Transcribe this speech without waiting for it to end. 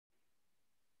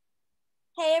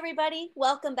Hey everybody,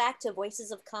 welcome back to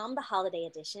Voices of Calm, the holiday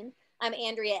edition. I'm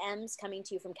Andrea Emmes, coming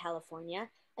to you from California,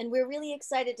 and we're really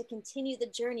excited to continue the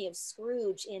journey of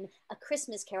Scrooge in A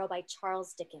Christmas Carol by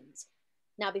Charles Dickens.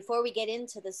 Now, before we get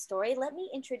into the story, let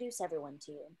me introduce everyone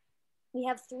to you. We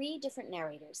have three different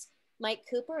narrators: Mike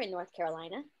Cooper in North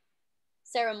Carolina,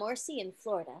 Sara Morsey in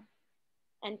Florida,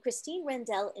 and Christine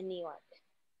Rendel in New York.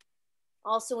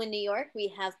 Also in New York,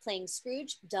 we have playing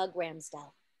Scrooge, Doug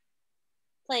Ramsdell.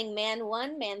 Playing Man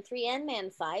 1, Man 3, and Man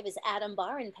 5 is Adam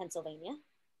Barr in Pennsylvania.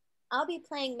 I'll be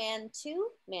playing Man 2,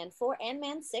 Man 4, and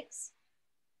Man 6.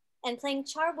 And playing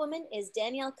Charwoman is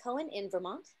Danielle Cohen in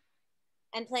Vermont.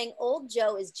 And playing Old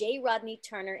Joe is J. Rodney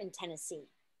Turner in Tennessee.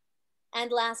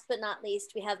 And last but not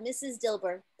least, we have Mrs.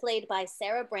 Dilber, played by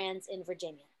Sara Brands in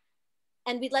Virginia.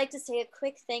 And we'd like to say a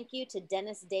quick thank you to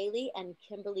Dennis Daly and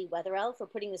Kimberly Wetherell for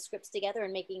putting the scripts together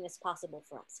and making this possible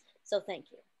for us. So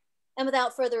thank you. And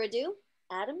without further ado,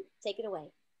 Adam, take it away.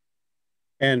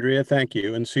 Andrea, thank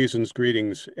you, and season's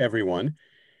greetings, everyone.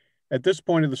 At this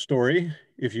point of the story,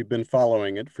 if you've been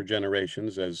following it for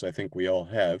generations, as I think we all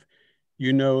have,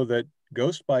 you know that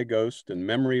ghost by ghost and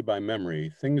memory by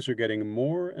memory, things are getting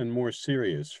more and more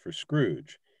serious for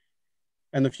Scrooge.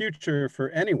 And the future for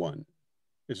anyone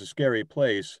is a scary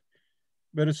place,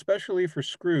 but especially for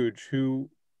Scrooge, who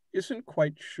isn't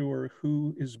quite sure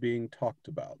who is being talked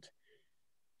about.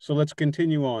 So let's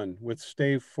continue on with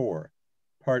Stave 4,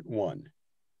 Part 1,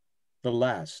 The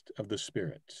Last of the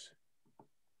Spirits.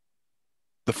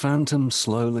 The phantom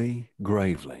slowly,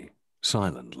 gravely,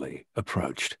 silently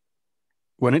approached.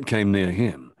 When it came near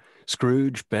him,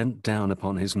 Scrooge bent down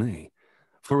upon his knee,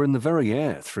 for in the very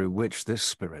air through which this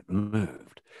spirit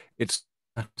moved, its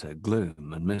utter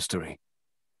gloom and mystery.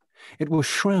 It was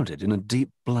shrouded in a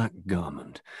deep black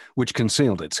garment, which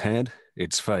concealed its head,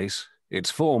 its face,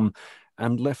 its form,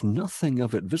 and left nothing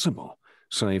of it visible,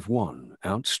 save one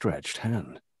outstretched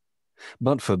hand.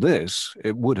 But for this,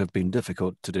 it would have been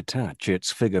difficult to detach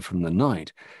its figure from the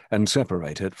night and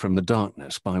separate it from the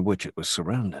darkness by which it was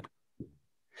surrounded.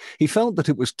 He felt that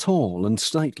it was tall and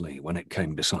stately when it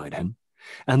came beside him,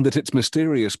 and that its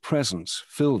mysterious presence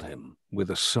filled him with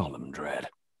a solemn dread.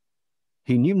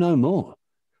 He knew no more,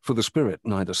 for the spirit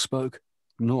neither spoke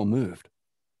nor moved.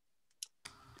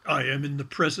 I am in the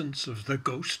presence of the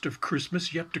ghost of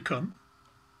Christmas yet to come.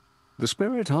 The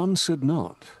spirit answered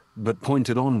not, but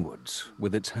pointed onwards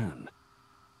with its hand.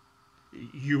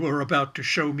 You are about to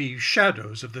show me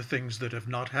shadows of the things that have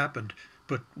not happened,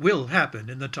 but will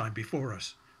happen in the time before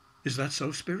us. Is that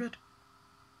so, Spirit?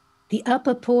 The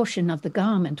upper portion of the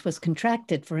garment was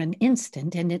contracted for an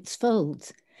instant in its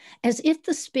folds, as if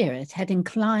the spirit had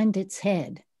inclined its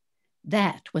head.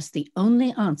 That was the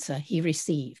only answer he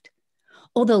received.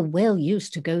 Although well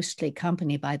used to ghostly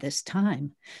company by this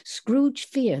time, Scrooge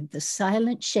feared the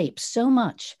silent shape so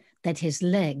much that his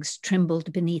legs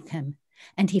trembled beneath him,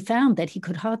 and he found that he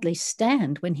could hardly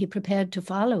stand when he prepared to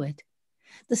follow it.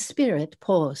 The spirit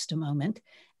paused a moment,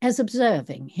 as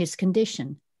observing his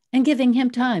condition and giving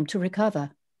him time to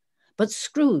recover. But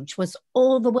Scrooge was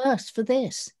all the worse for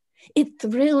this. It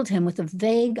thrilled him with a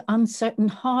vague, uncertain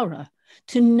horror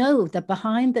to know that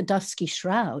behind the dusky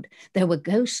shroud there were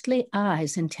ghostly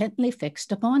eyes intently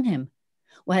fixed upon him,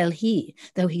 while he,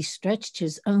 though he stretched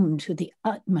his own to the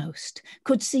utmost,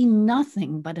 could see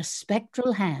nothing but a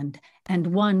spectral hand and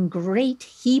one great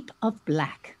heap of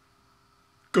black.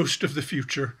 Ghost of the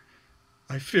future,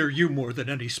 I fear you more than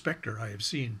any spectre I have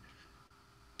seen.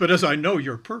 But as I know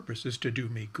your purpose is to do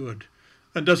me good,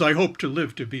 and as I hope to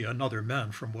live to be another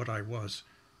man from what I was,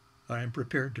 I am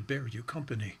prepared to bear you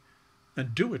company,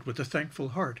 and do it with a thankful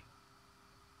heart.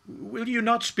 Will you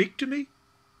not speak to me?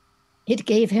 It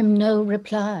gave him no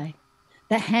reply.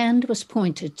 The hand was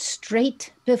pointed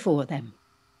straight before them.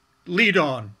 Lead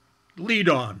on, lead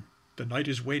on. The night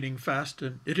is waning fast,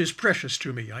 and it is precious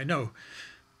to me, I know.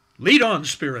 Lead on,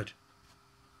 Spirit.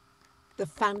 The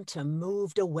phantom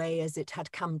moved away as it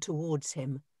had come towards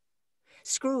him.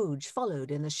 Scrooge followed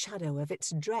in the shadow of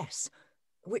its dress,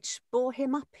 which bore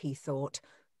him up, he thought,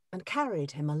 and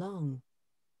carried him along.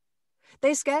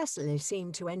 They scarcely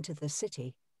seemed to enter the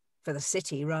city, for the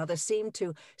city rather seemed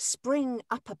to spring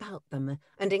up about them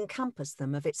and encompass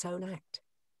them of its own act.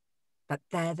 But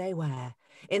there they were,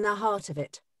 in the heart of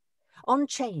it, on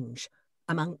 'change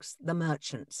amongst the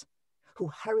merchants, who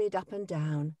hurried up and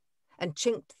down, and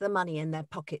chinked the money in their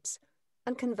pockets,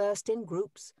 and conversed in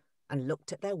groups, and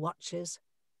looked at their watches,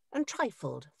 and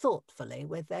trifled thoughtfully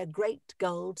with their great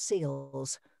gold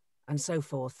seals, and so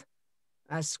forth,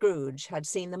 as Scrooge had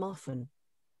seen them often.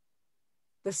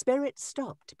 The spirit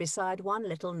stopped beside one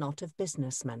little knot of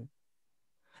businessmen.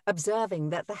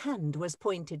 Observing that the hand was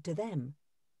pointed to them,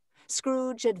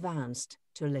 Scrooge advanced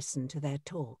to listen to their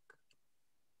talk.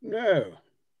 No,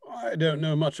 I don't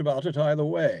know much about it either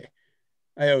way.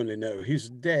 I only know he's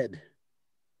dead.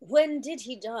 When did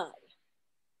he die?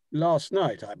 Last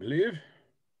night, I believe.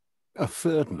 A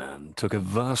third man took a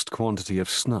vast quantity of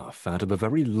snuff out of a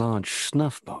very large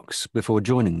snuff box before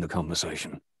joining the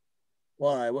conversation.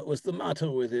 Why, what was the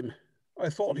matter with him? I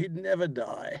thought he'd never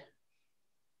die.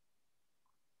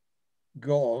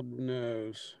 God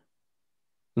knows.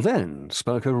 Then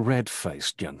spoke a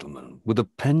red-faced gentleman with a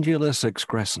pendulous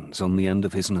excrescence on the end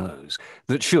of his nose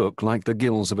that shook like the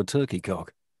gills of a turkey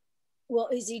cock.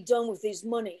 What is he done with his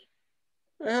money?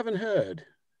 I haven't heard.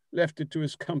 Left it to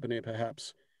his company,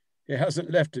 perhaps. He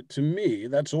hasn't left it to me,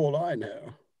 that's all I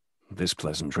know. This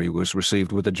pleasantry was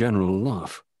received with a general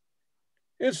laugh.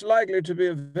 It's likely to be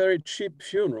a very cheap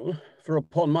funeral, for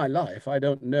upon my life I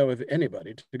don't know of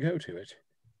anybody to go to it.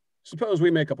 Suppose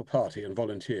we make up a party and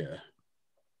volunteer.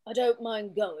 I don't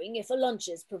mind going if a lunch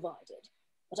is provided,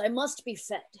 but I must be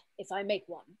fed if I make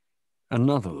one.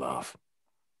 Another laugh.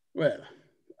 Well,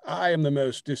 I am the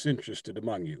most disinterested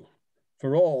among you.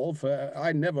 For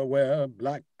I never wear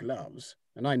black gloves,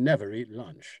 and I never eat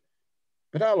lunch.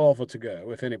 But I'll offer to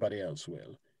go if anybody else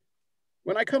will.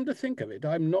 When I come to think of it,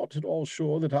 I'm not at all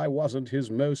sure that I wasn't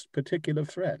his most particular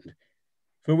friend,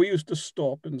 for we used to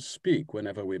stop and speak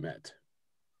whenever we met.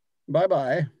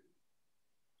 Bye-bye.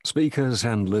 Speakers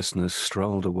and listeners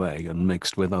strolled away and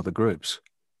mixed with other groups.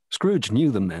 Scrooge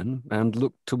knew the men and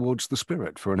looked towards the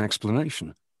spirit for an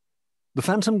explanation. The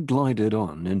phantom glided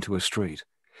on into a street.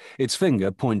 Its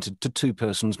finger pointed to two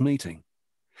persons meeting.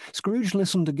 Scrooge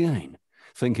listened again,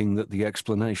 thinking that the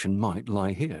explanation might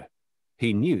lie here.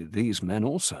 He knew these men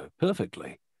also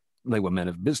perfectly. They were men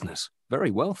of business, very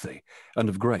wealthy, and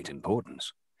of great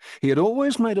importance. He had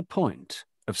always made a point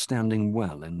of standing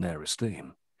well in their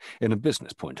esteem. In a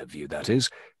business point of view, that is,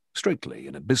 strictly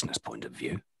in a business point of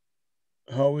view.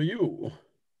 How are you?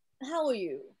 How are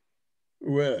you?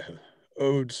 Well,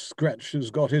 old Scratch has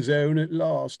got his own at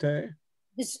last, eh?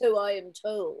 So I am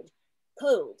told.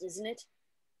 Cold, isn't it?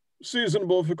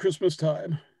 Seasonable for Christmas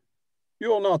time.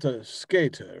 You're not a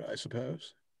skater, I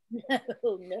suppose? No,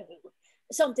 no.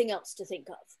 Something else to think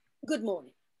of. Good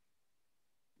morning.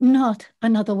 Not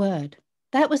another word.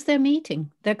 That was their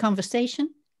meeting, their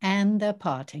conversation, and their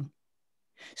parting.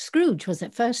 Scrooge was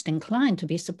at first inclined to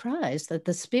be surprised that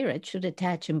the spirit should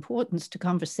attach importance to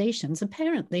conversations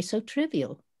apparently so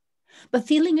trivial. But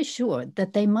feeling assured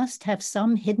that they must have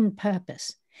some hidden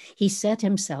purpose, he set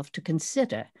himself to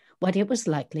consider what it was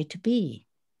likely to be.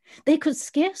 They could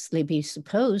scarcely be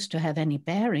supposed to have any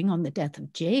bearing on the death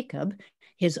of Jacob,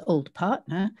 his old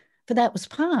partner, for that was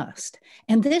past,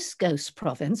 and this ghost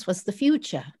province was the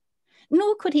future.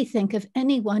 Nor could he think of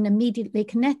anyone immediately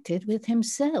connected with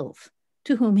himself,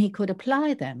 to whom he could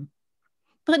apply them.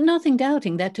 But nothing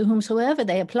doubting that to whomsoever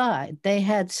they applied, they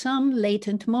had some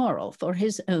latent moral for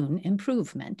his own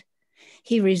improvement.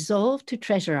 He resolved to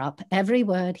treasure up every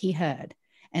word he heard,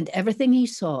 and everything he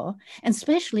saw, and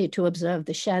specially to observe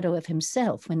the shadow of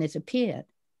himself when it appeared.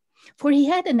 For he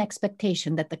had an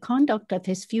expectation that the conduct of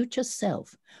his future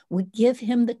self would give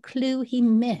him the clue he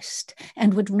missed,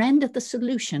 and would render the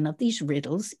solution of these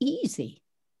riddles easy.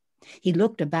 He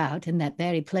looked about in that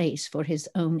very place for his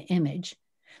own image,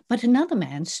 but another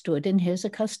man stood in his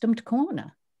accustomed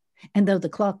corner, and though the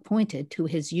clock pointed to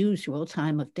his usual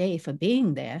time of day for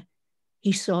being there,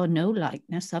 he saw no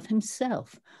likeness of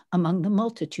himself among the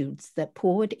multitudes that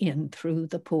poured in through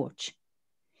the porch.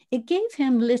 It gave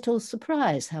him little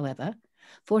surprise, however,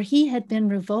 for he had been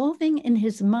revolving in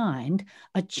his mind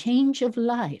a change of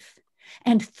life,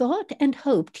 and thought and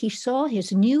hoped he saw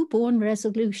his newborn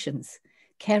resolutions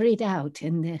carried out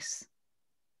in this.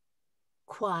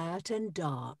 Quiet and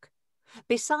dark,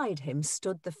 beside him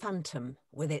stood the phantom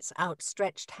with its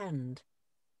outstretched hand.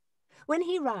 When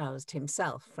he roused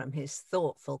himself from his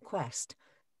thoughtful quest,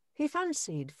 he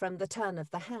fancied from the turn of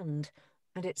the hand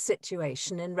and its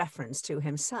situation in reference to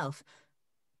himself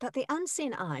that the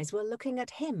unseen eyes were looking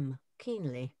at him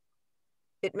keenly.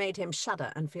 It made him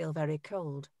shudder and feel very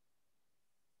cold.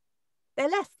 They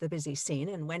left the busy scene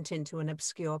and went into an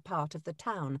obscure part of the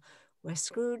town where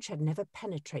Scrooge had never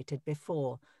penetrated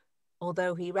before,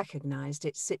 although he recognized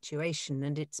its situation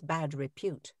and its bad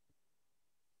repute.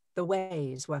 The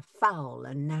ways were foul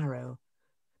and narrow,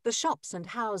 the shops and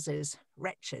houses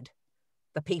wretched,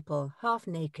 the people half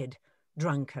naked,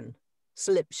 drunken,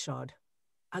 slipshod,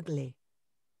 ugly.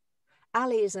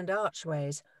 Alleys and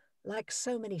archways, like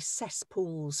so many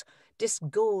cesspools,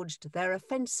 disgorged their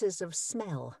offences of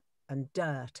smell and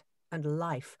dirt and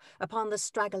life upon the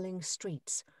straggling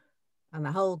streets, and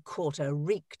the whole quarter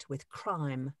reeked with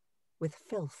crime, with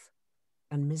filth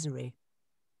and misery.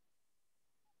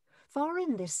 Far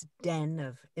in this den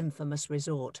of infamous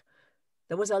resort,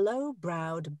 there was a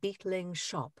low-browed, beetling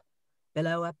shop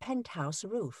below a penthouse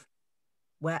roof,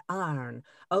 where iron,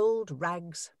 old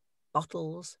rags,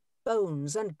 bottles,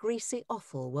 bones, and greasy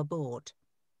offal were bought.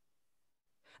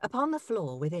 Upon the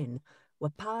floor within were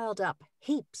piled up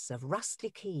heaps of rusty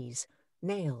keys,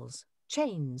 nails,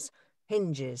 chains,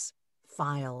 hinges,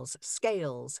 files,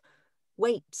 scales,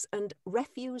 weights, and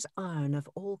refuse iron of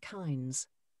all kinds.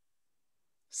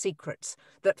 Secrets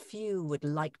that few would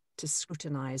like to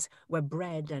scrutinize were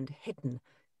bred and hidden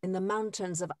in the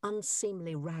mountains of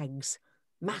unseemly rags,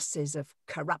 masses of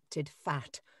corrupted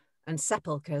fat, and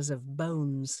sepulchres of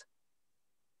bones.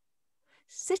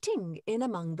 Sitting in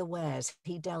among the wares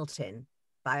he dealt in,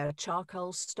 by a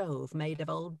charcoal stove made of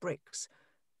old bricks,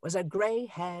 was a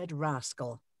grey-haired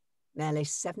rascal, nearly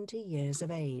 70 years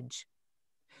of age,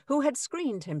 who had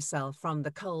screened himself from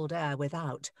the cold air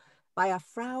without by a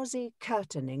frowsy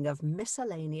curtaining of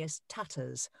miscellaneous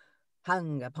tatters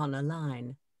hung upon a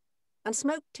line, and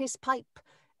smoked his pipe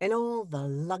in all the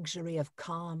luxury of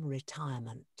calm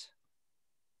retirement.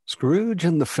 Scrooge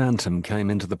and the Phantom came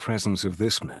into the presence of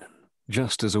this man,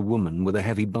 just as a woman with a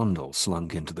heavy bundle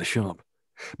slunk into the shop.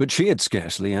 But she had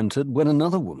scarcely entered when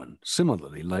another woman,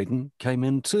 similarly laden, came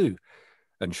in too,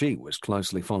 and she was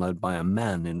closely followed by a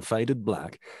man in faded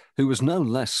black, who was no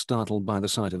less startled by the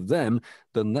sight of them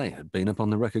than they had been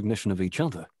upon the recognition of each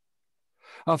other.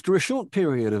 After a short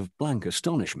period of blank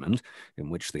astonishment, in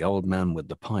which the old man with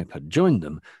the pipe had joined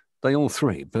them, they all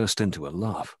three burst into a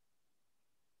laugh.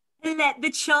 Let the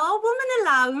charwoman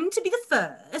alone to be the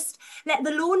first, let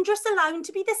the laundress alone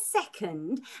to be the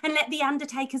second, and let the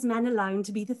undertaker's man alone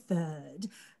to be the third.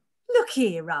 Look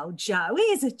here, old Joe,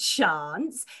 here's a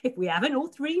chance, if we haven't all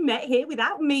three met here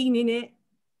without meaning it.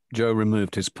 Joe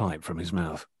removed his pipe from his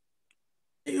mouth.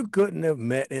 You couldn't have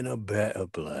met in a better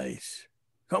place.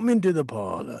 Come into the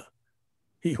parlour.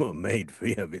 You were made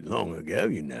free of it long ago,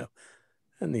 you know,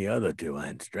 and the other two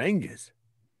ain't strangers.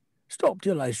 Stop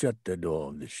till I shut the door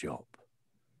of the shop.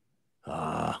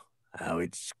 Ah, how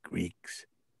it squeaks.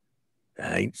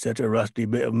 There ain't such a rusty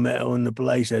bit of metal in the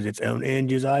place as its own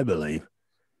hinges, I believe.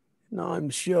 And I'm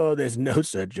sure there's no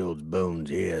such old bones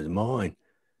here as mine.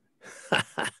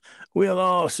 We're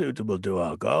all suitable to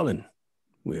our calling.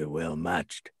 We're well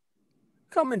matched.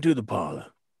 Come into the parlour.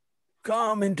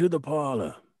 Come into the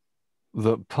parlour.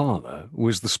 The parlour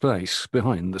was the space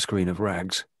behind the screen of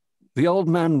rags. The old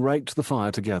man raked the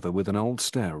fire together with an old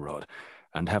stair rod,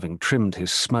 and having trimmed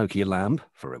his smoky lamp,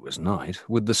 for it was night,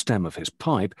 with the stem of his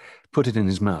pipe, put it in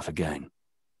his mouth again.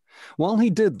 While he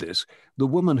did this, the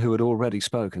woman who had already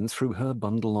spoken threw her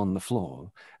bundle on the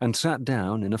floor and sat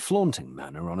down in a flaunting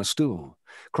manner on a stool,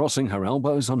 crossing her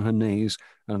elbows on her knees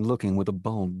and looking with a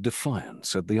bold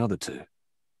defiance at the other two.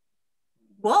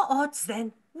 What odds,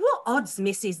 then? What odds,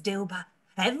 Mrs. Dilber?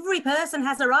 Every person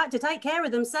has a right to take care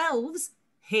of themselves.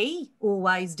 He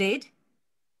always did.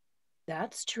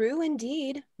 That's true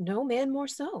indeed. No man more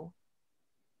so.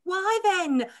 Why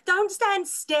then, don't stand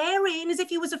staring as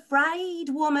if you was afraid,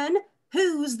 woman.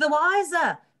 Who's the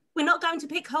wiser? We're not going to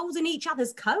pick holes in each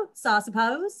other's coats, I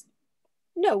suppose.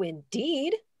 No,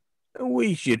 indeed.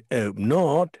 We should hope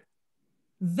not.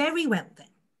 Very well, then.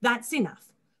 That's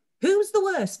enough. Who's the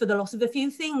worse for the loss of a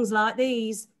few things like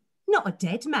these? Not a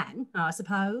dead man, I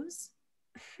suppose.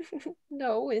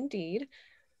 No, indeed.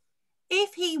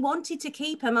 If he wanted to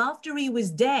keep him after he was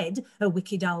dead, a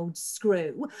wicked old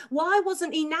screw, why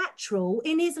wasn't he natural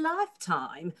in his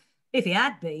lifetime? If he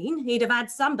had been, he'd have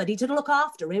had somebody to look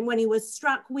after him when he was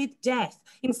struck with death,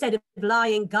 instead of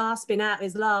lying gasping out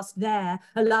his last there,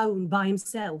 alone by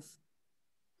himself.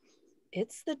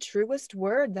 It's the truest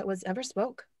word that was ever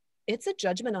spoke. It's a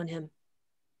judgment on him.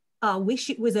 I wish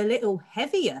it was a little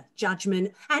heavier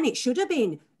judgment, and it should have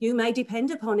been. You may depend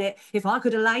upon it, if I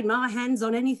could have laid my hands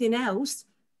on anything else.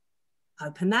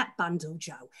 Open that bundle,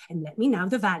 Joe, and let me know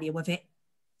the value of it.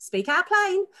 Speak out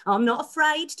plain. I'm not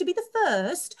afraid to be the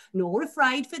first, nor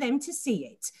afraid for them to see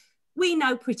it. We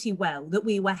know pretty well that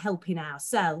we were helping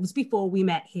ourselves before we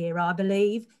met here, I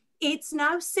believe. It's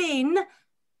no sin.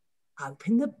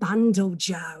 Open the bundle,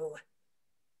 Joe.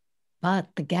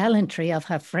 But the gallantry of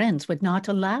her friends would not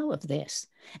allow of this,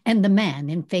 and the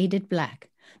man in faded black,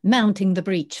 mounting the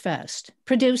breach first,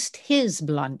 produced his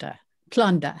plunder.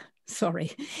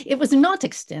 It was not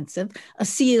extensive, a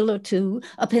seal or two,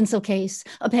 a pencil case,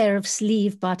 a pair of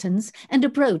sleeve buttons, and a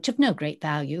brooch of no great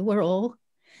value were all.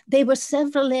 They were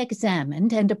severally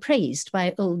examined and appraised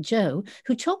by old Joe,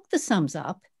 who chalked the sums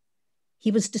up he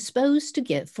was disposed to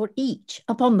give for each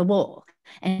upon the wall,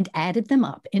 and added them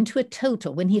up into a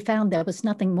total when he found there was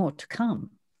nothing more to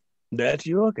come. That's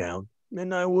your account,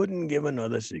 and I wouldn't give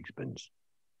another sixpence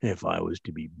if I was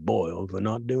to be boiled for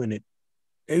not doing it.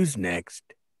 Who's next?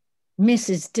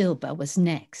 Mrs. Dilber was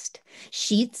next.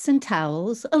 Sheets and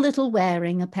towels, a little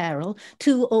wearing apparel,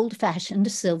 2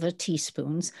 old-fashioned silver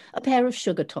teaspoons, a pair of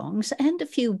sugar tongs, and a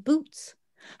few boots.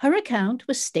 Her account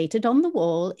was stated on the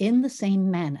wall in the same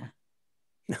manner.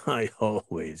 I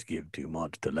always give too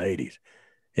much to ladies.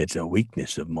 It's a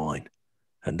weakness of mine,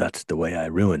 and that's the way I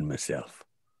ruin myself.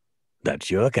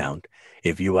 That's your account.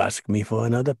 If you asked me for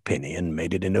another penny and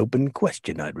made it an open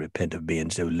question, I'd repent of being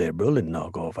so liberal and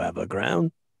knock off half a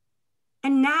crown.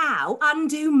 And now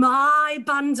undo my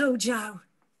bundle, Joe.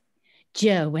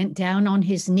 Joe went down on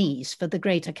his knees for the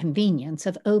greater convenience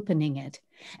of opening it,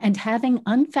 and having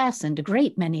unfastened a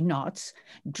great many knots,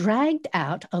 dragged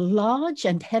out a large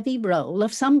and heavy roll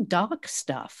of some dark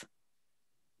stuff.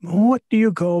 What do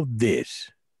you call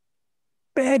this?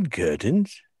 Bed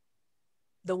curtains?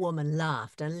 The woman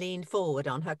laughed and leaned forward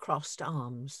on her crossed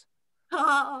arms.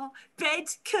 Ah, bed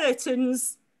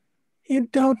curtains. You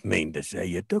don't mean to say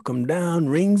you took 'em down,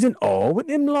 rings and all, with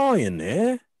him lying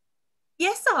there?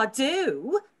 Yes, I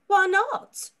do. Why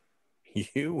not?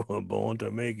 You were born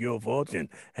to make your fortune,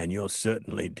 and you'll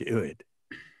certainly do it.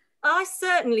 I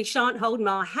certainly shan't hold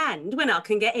my hand when I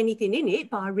can get anything in it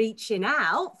by reaching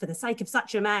out for the sake of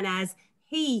such a man as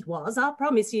he was, I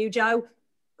promise you, Joe.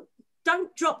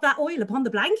 Don't drop that oil upon the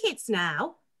blankets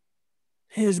now.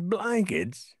 His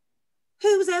blankets?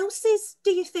 Whose else's,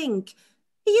 do you think?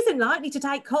 He isn't likely to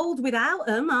take cold without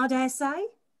 'em, I dare say.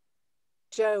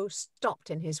 Joe stopped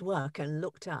in his work and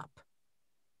looked up.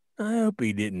 I hope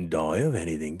he didn't die of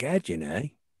anything catching, eh?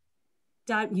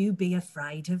 Don't you be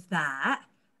afraid of that.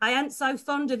 I ain't so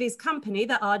fond of his company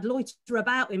that I'd loiter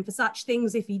about him for such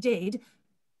things if he did.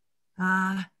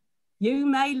 Ah, you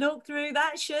may look through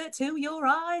that shirt till your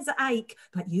eyes ache,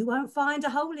 but you won't find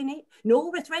a hole in it,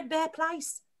 nor a threadbare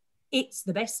place. It's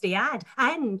the best he had,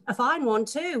 and a fine one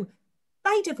too.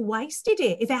 They'd have wasted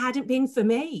it if it hadn't been for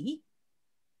me.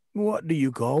 What do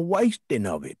you call wasting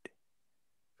of it?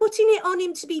 Putting it on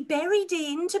him to be buried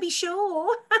in, to be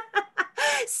sure.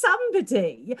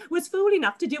 Somebody was fool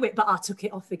enough to do it, but I took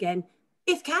it off again.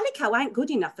 If calico ain't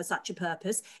good enough for such a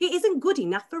purpose, it isn't good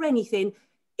enough for anything.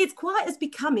 It's quite as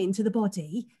becoming to the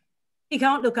body. He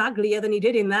can't look uglier than he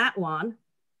did in that one.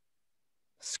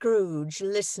 Scrooge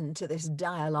listened to this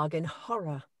dialogue in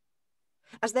horror.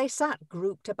 As they sat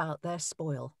grouped about their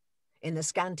spoil, in the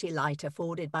scanty light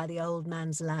afforded by the old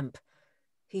man's lamp,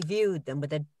 he viewed them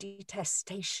with a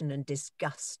detestation and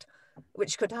disgust,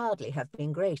 which could hardly have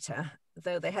been greater,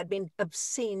 though they had been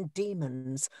obscene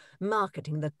demons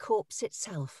marketing the corpse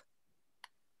itself.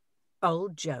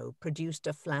 Old Joe produced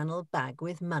a flannel bag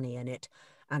with money in it,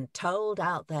 and told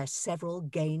out their several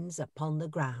gains upon the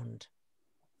ground.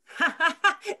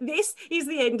 This is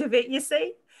the end of it, you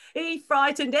see. He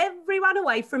frightened everyone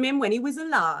away from him when he was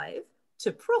alive,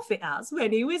 to profit us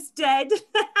when he was dead.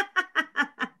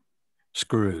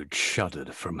 Scrooge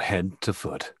shuddered from head to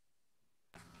foot.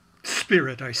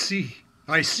 Spirit, I see.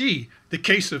 I see. The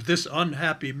case of this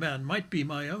unhappy man might be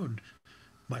my own.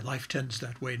 My life tends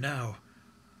that way now.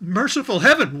 Merciful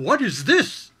heaven, what is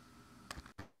this?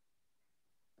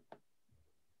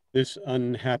 This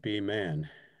unhappy man.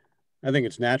 I think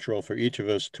it's natural for each of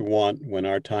us to want, when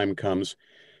our time comes,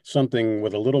 something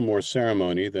with a little more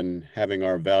ceremony than having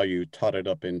our value totted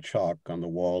up in chalk on the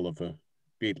wall of a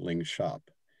beetling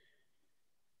shop.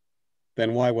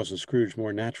 Then why wasn't Scrooge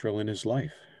more natural in his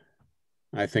life?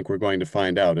 I think we're going to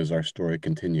find out as our story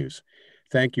continues.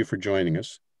 Thank you for joining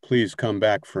us. Please come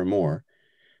back for more.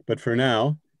 But for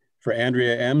now, for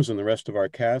Andrea Emmes and the rest of our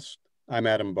cast, I'm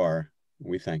Adam Barr.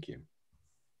 We thank you.